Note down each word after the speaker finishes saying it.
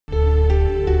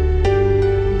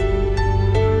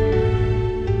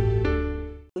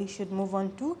we should move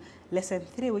on to lesson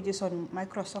 3, which is on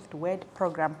Microsoft Word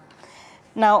program.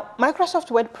 Now, Microsoft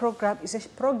Word program is a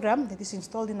program that is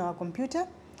installed in our computer,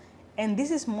 and this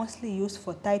is mostly used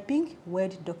for typing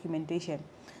Word documentation.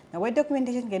 Now, Word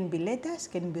documentation can be letters,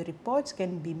 can be reports,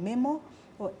 can be memo,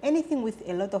 or anything with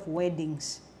a lot of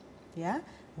wordings. Yeah,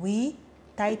 we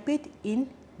type it in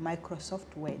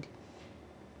Microsoft Word.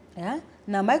 Yeah,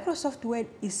 now Microsoft Word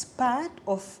is part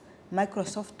of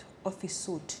Microsoft Office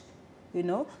suite, you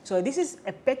know. So this is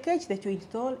a package that you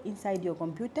install inside your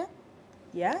computer.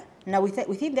 Yeah, now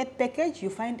within that package you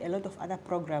find a lot of other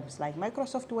programs like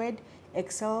Microsoft Word,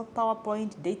 Excel,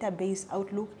 PowerPoint, Database,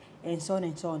 Outlook, and so on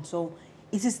and so on. So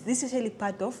this is really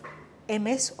part of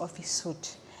MS Office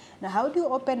suite. Now, how do you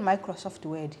open Microsoft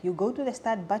Word? You go to the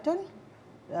Start button,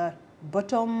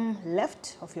 bottom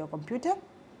left of your computer.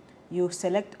 You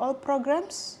select all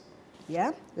programs.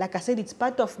 Yeah, like I said, it's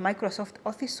part of Microsoft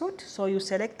Office suite. So you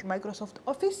select Microsoft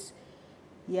Office.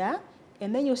 Yeah,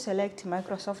 and then you select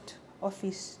Microsoft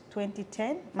Office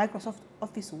 2010, Microsoft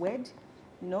Office Word.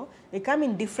 You know, they come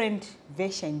in different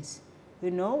versions.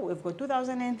 You know, we've got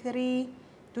 2003,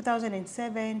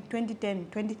 2007, 2010,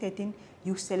 2013.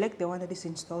 You select the one that is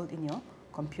installed in your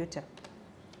computer.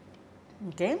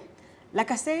 Okay,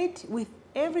 like I said, with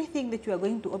everything that you are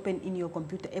going to open in your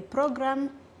computer, a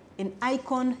program, an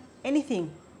icon,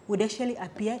 anything would actually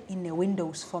appear in a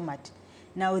Windows format.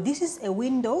 Now, this is a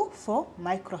window for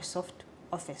Microsoft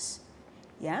Office.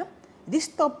 Yeah, this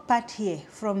top part here,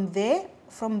 from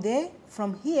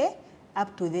here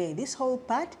up to there, this whole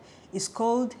part is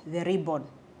called the ribbon.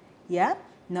 Yeah,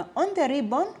 now on the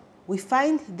ribbon, we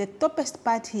find the toppest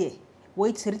part here, where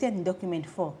it's written document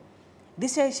 4.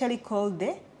 This is actually called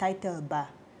the title bar.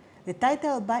 The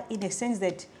title bar, in a sense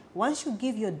that once you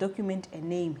give your document a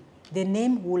name, the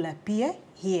name will appear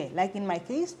here. Like in my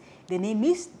case, the name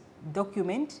is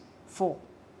document 4.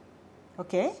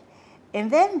 Okay,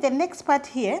 and then the next part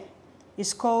here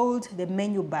is called the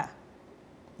menu bar.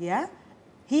 Yeah,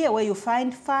 here where you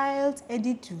find files,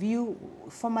 edit, view,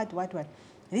 format, what.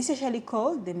 This is actually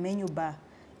called the menu bar.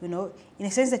 You know, in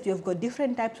a sense that you have got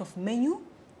different types of menu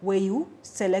where you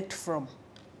select from.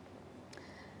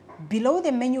 Below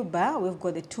the menu bar, we've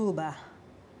got the toolbar.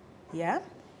 Yeah,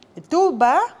 the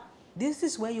toolbar, this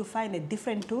is where you find the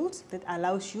different tools that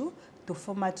allows you to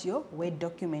format your Word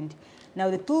document.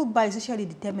 Now, the toolbar is actually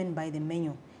determined by the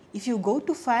menu. If you go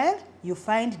to File, you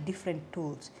find different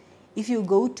tools. If you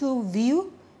go to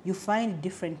View, you find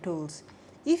different tools.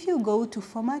 If you go to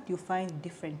Format, you find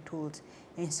different tools,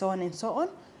 and so on and so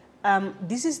on.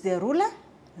 This is the ruler.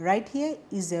 Right here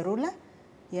is the ruler.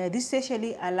 Yeah, this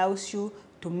actually allows you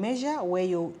to measure where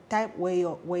you type, where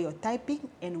you're typing,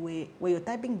 and where your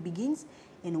typing begins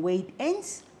and where it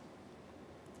ends.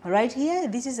 Right here,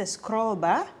 this is a scroll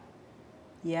bar.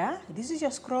 Yeah, this is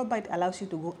your scroll bar. It allows you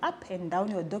to go up and down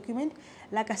your document.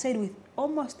 Like I said, with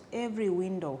almost every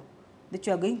window that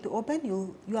you are going to open,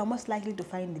 you are most likely to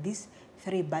find these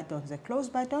 3 buttons: the close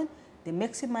button, the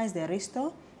maximize, the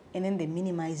restore, and then the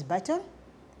minimize button.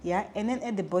 Yeah, and then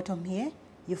at the bottom here,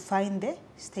 you find the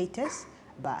status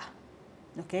bar.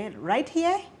 Okay, right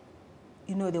here,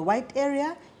 you know, the white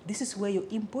area, this is where you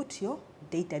input your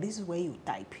data. This is where you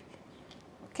type.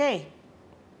 Okay.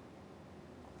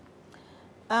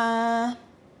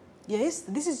 Yes,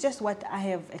 this is just what I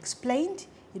have explained.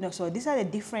 You know, so these are the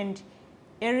different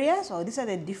areas, or these are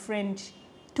the different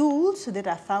tools that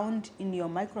are found in your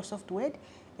Microsoft Word,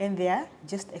 and they are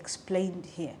just explained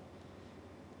here.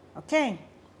 Okay.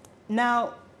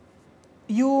 Now,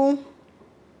 you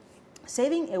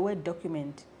saving a Word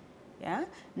document. Yeah.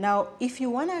 Now, if you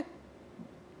want to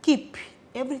keep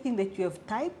everything that you have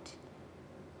typed,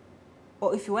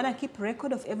 or if you want to keep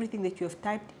record of everything that you have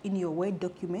typed in your Word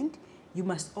document, you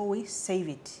must always save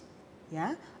it.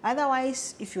 Yeah.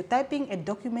 Otherwise, if you're typing a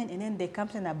document and then there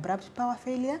comes an abrupt power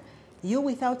failure, you,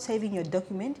 without saving your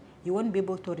document, you won't be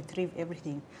able to retrieve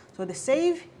everything. So the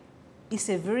save is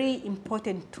a very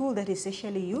important tool that is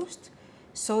actually used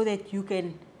so that you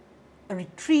can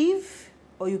retrieve,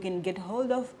 or you can get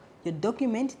hold of your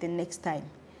document the next time.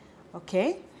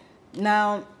 Okay.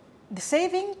 Now, the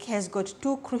saving has got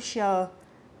 2 crucial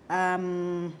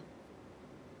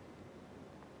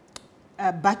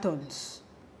buttons,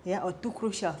 yeah, or 2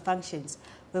 crucial functions.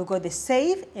 We've got the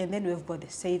save, and then we've got the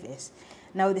save as.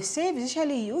 Now, the save is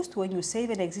usually used when you save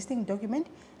an existing document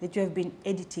that you have been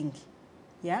editing.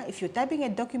 Yeah, if you're typing a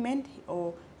document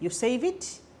or you save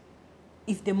it,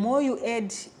 if the more you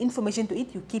add information to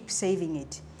it, you keep saving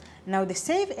it. Now, the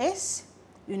save as,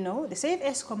 you know, the save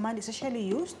as command is actually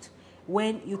used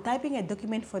when you're typing a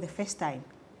document for the first time.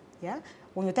 Yeah,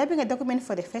 when you're typing a document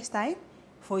for the first time,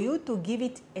 for you to give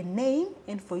it a name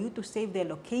and for you to save the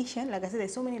location. Like I said,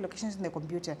 there's so many locations in the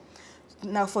computer.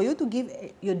 Now, for you to give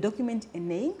your document a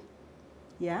name,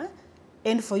 yeah,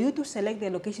 and for you to select the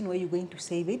location where you're going to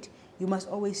save it, you must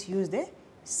always use the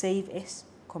save as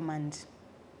command.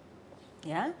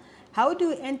 Yeah. How do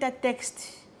you enter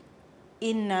text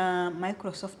in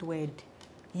Microsoft Word?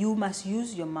 You must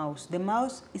use your mouse. The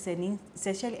mouse is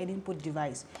essentially an input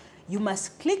device. You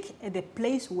must click at the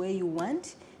place where you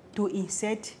want to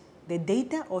insert the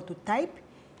data or to type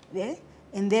there.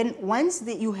 And then once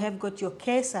you have got your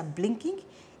cursor blinking,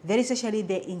 there is actually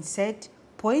the insert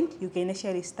point. You can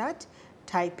actually start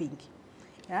typing.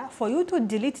 Yeah? For you to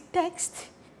delete text,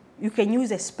 you can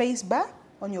use a space bar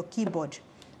on your keyboard,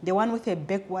 the one with a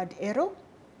backward arrow.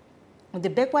 With the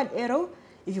backward arrow,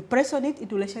 if you press on it,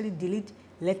 it will actually delete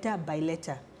letter by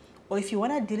letter. Or if you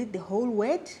want to delete the whole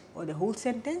word or the whole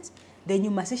sentence, then you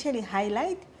must actually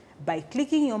highlight by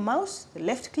clicking your mouse,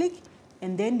 left click,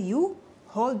 and then you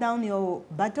hold down your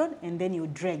button and then you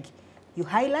drag. You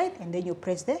highlight and then you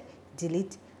press the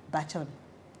delete button.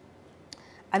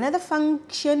 Another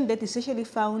function that is actually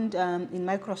found in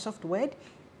Microsoft Word,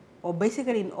 or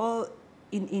basically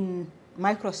in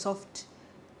Microsoft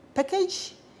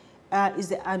package, is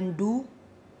the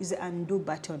undo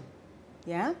button.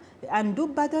 Yeah, the undo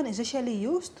button is actually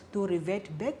used to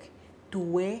revert back to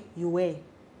where you were,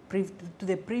 to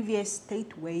the previous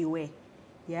state where you were.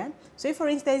 Yeah. So if, for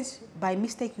instance, by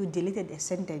mistake you deleted a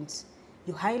sentence,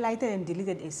 you highlighted and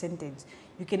deleted a sentence,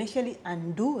 you can actually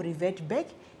undo, revert back,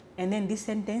 and then this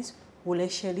sentence will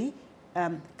actually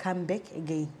come back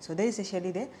again. So that is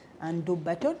actually the undo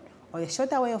button, or a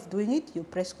shorter way of doing it, you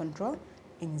press Ctrl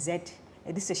and Z.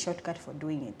 And this is a shortcut for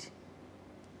doing it.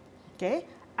 Okay.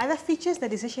 Other features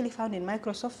that is actually found in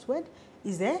Microsoft Word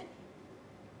is the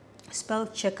spell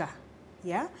checker.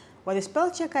 Yeah. What the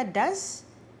spell checker does,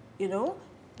 you know,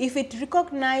 if the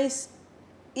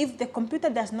computer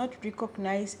does not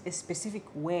recognize a specific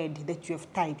word that you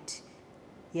have typed,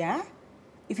 yeah,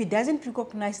 if it doesn't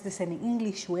recognize this an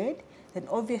English word, then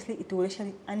obviously it will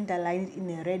actually underline it in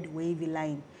a red wavy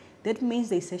line. That means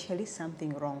there's actually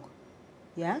something wrong.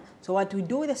 Yeah. So what we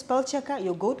do with the spell checker,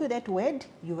 you go to that word,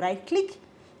 you right click,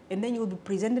 and then you will be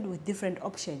presented with different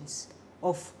options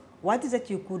of what is that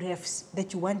you could have,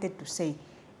 that you wanted to say.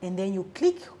 And then you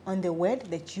click on the word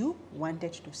that you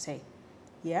wanted to say.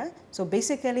 Yeah. So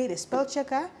basically the spell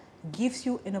checker gives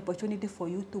you an opportunity for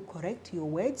you to correct your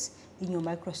words in your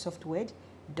Microsoft Word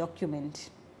document.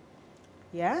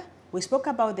 Yeah. We spoke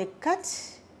about the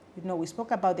cut, you know, we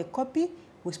spoke about the copy,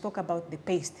 we spoke about the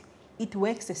paste. It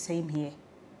works the same here.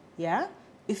 Yeah.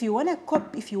 If you want to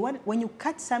copy, when you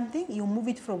cut something, you move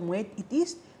it from where it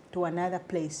is to another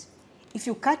place. If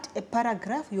you cut a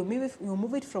paragraph, you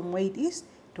move it from where it is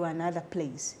to another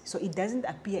place, so it doesn't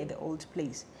appear at the old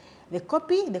place. The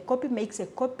copy makes a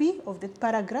copy of that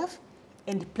paragraph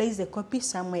and places the copy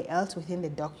somewhere else within the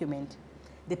document.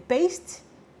 The paste,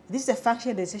 this is a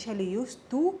function that's actually used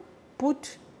to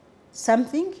put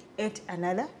something at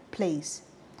another place.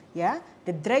 Yeah.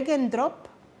 The drag and drop,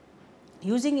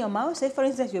 using your mouse, say for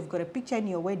instance you've got a picture in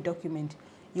your Word document,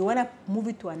 you want to move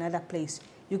it to another place.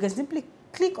 You can simply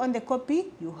click on the copy,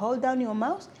 you hold down your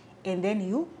mouse, and then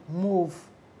you move.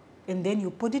 And then you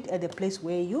put it at the place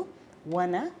where you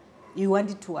want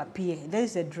it to appear. That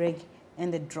is the drag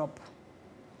and the drop.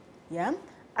 Yeah.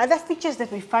 Other features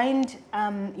that we find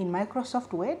in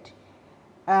Microsoft Word,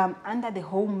 under the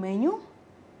home menu,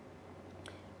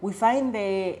 we find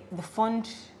the font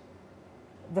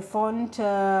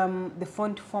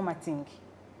formatting.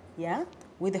 Yeah.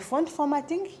 With the font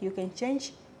formatting, you can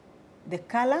change the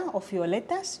color of your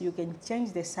letters. You can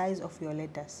change the size of your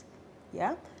letters.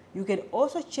 Yeah. You can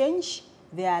also change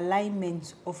the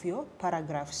alignment of your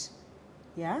paragraphs.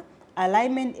 Yeah.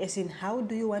 Alignment as in how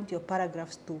do you want your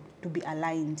paragraphs to be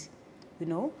aligned. You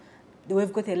know,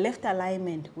 we've got a left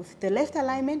alignment. With the left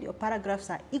alignment, your paragraphs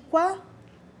are equal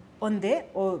on the,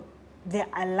 or they're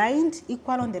aligned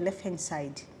equal on the left hand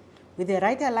side. With the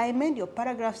right alignment, your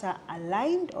paragraphs are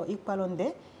aligned or equal on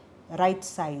the right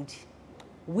side.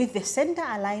 With the center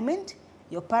alignment,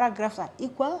 your paragraphs are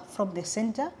equal from the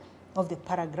center of the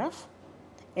paragraph.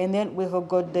 And then we've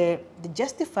got the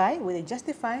justify. With the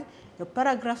justify, your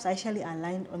paragraphs are actually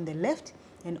aligned on the left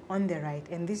and on the right.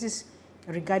 And this is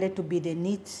regarded to be the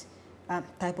neat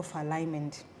type of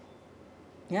alignment.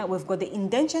 Yeah, we've got the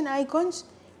indentation icons.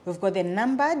 We've got the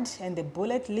numbered and the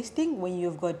bullet listing. When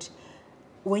you've got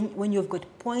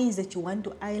points that you want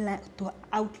to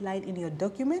outline in your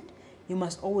document, you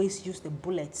must always use the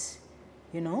bullets.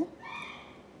 You know,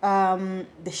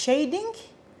 the shading.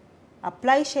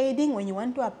 Apply shading when you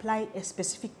want to apply a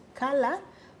specific color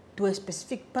to a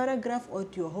specific paragraph or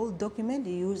to your whole document,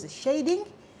 you use the shading.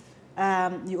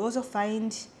 You also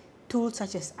find tools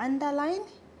such as underline,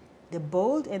 the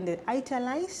bold and the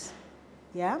italize.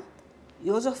 Yeah.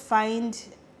 You also find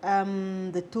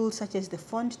the tools such as the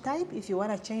font type if you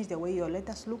want to change the way your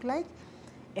letters look like,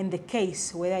 and the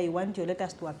case, whether you want your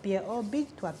letters to appear all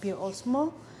big, to appear all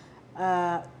small,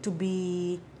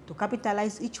 to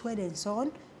capitalize each word and so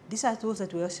on. These are tools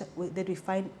that we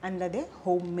find under the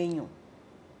home menu.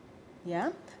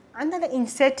 Yeah. Under the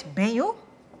insert menu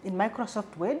in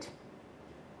Microsoft Word,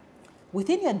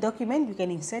 within your document you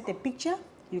can insert a picture,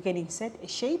 you can insert a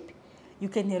shape, you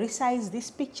can resize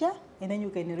this picture, and then you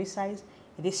can resize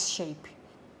this shape.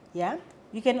 Yeah.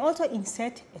 You can also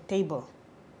insert a table.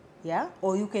 Yeah.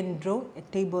 Or you can draw a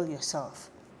table yourself.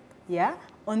 Yeah.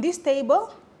 On this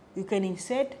table, you can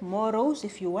insert more rows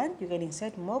if you want, you can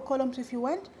insert more columns if you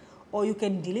want, or you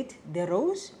can delete the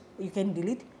rows, you can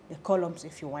delete the columns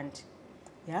if you want.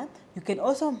 Yeah. You can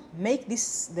also make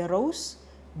the rows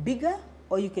bigger,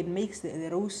 or you can make the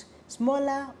rows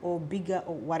smaller or bigger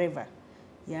or whatever.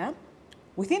 Yeah.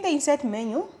 Within the insert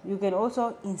menu, you can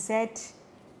also insert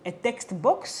a text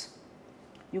box,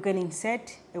 you can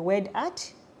insert a word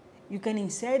art, you can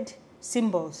insert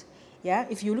symbols. Yeah.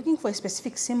 If you're looking for a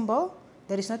specific symbol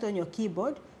that is not on your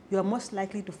keyboard, you are most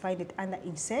likely to find it under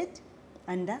insert,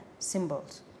 under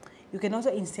symbols. You can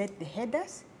also insert the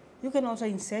headers, you can also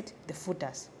insert the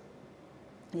footers.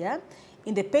 Yeah.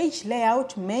 In the page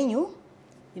layout menu,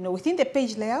 within the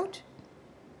page layout,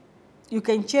 you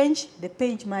can change the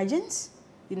page margins.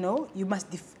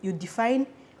 You define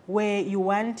where you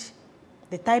want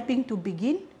the typing to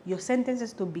begin, your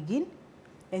sentences to begin,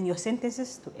 and your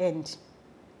sentences to end.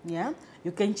 Yeah.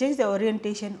 You can change the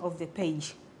orientation of the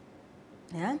page.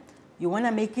 Yeah. You want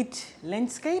to make it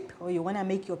landscape, or you want to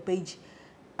make your page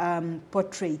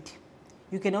portrait.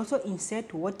 You can also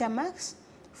insert watermarks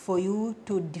for you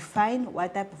to define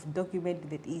what type of document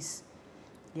that is.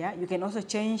 Yeah. You can also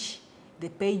change the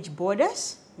page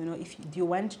borders. If you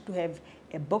want to have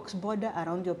a box border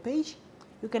around your page,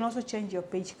 you can also change your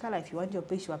page color. If you want your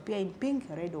page to appear in pink,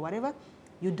 red, or whatever,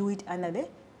 you do it under the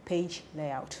page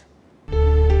layout.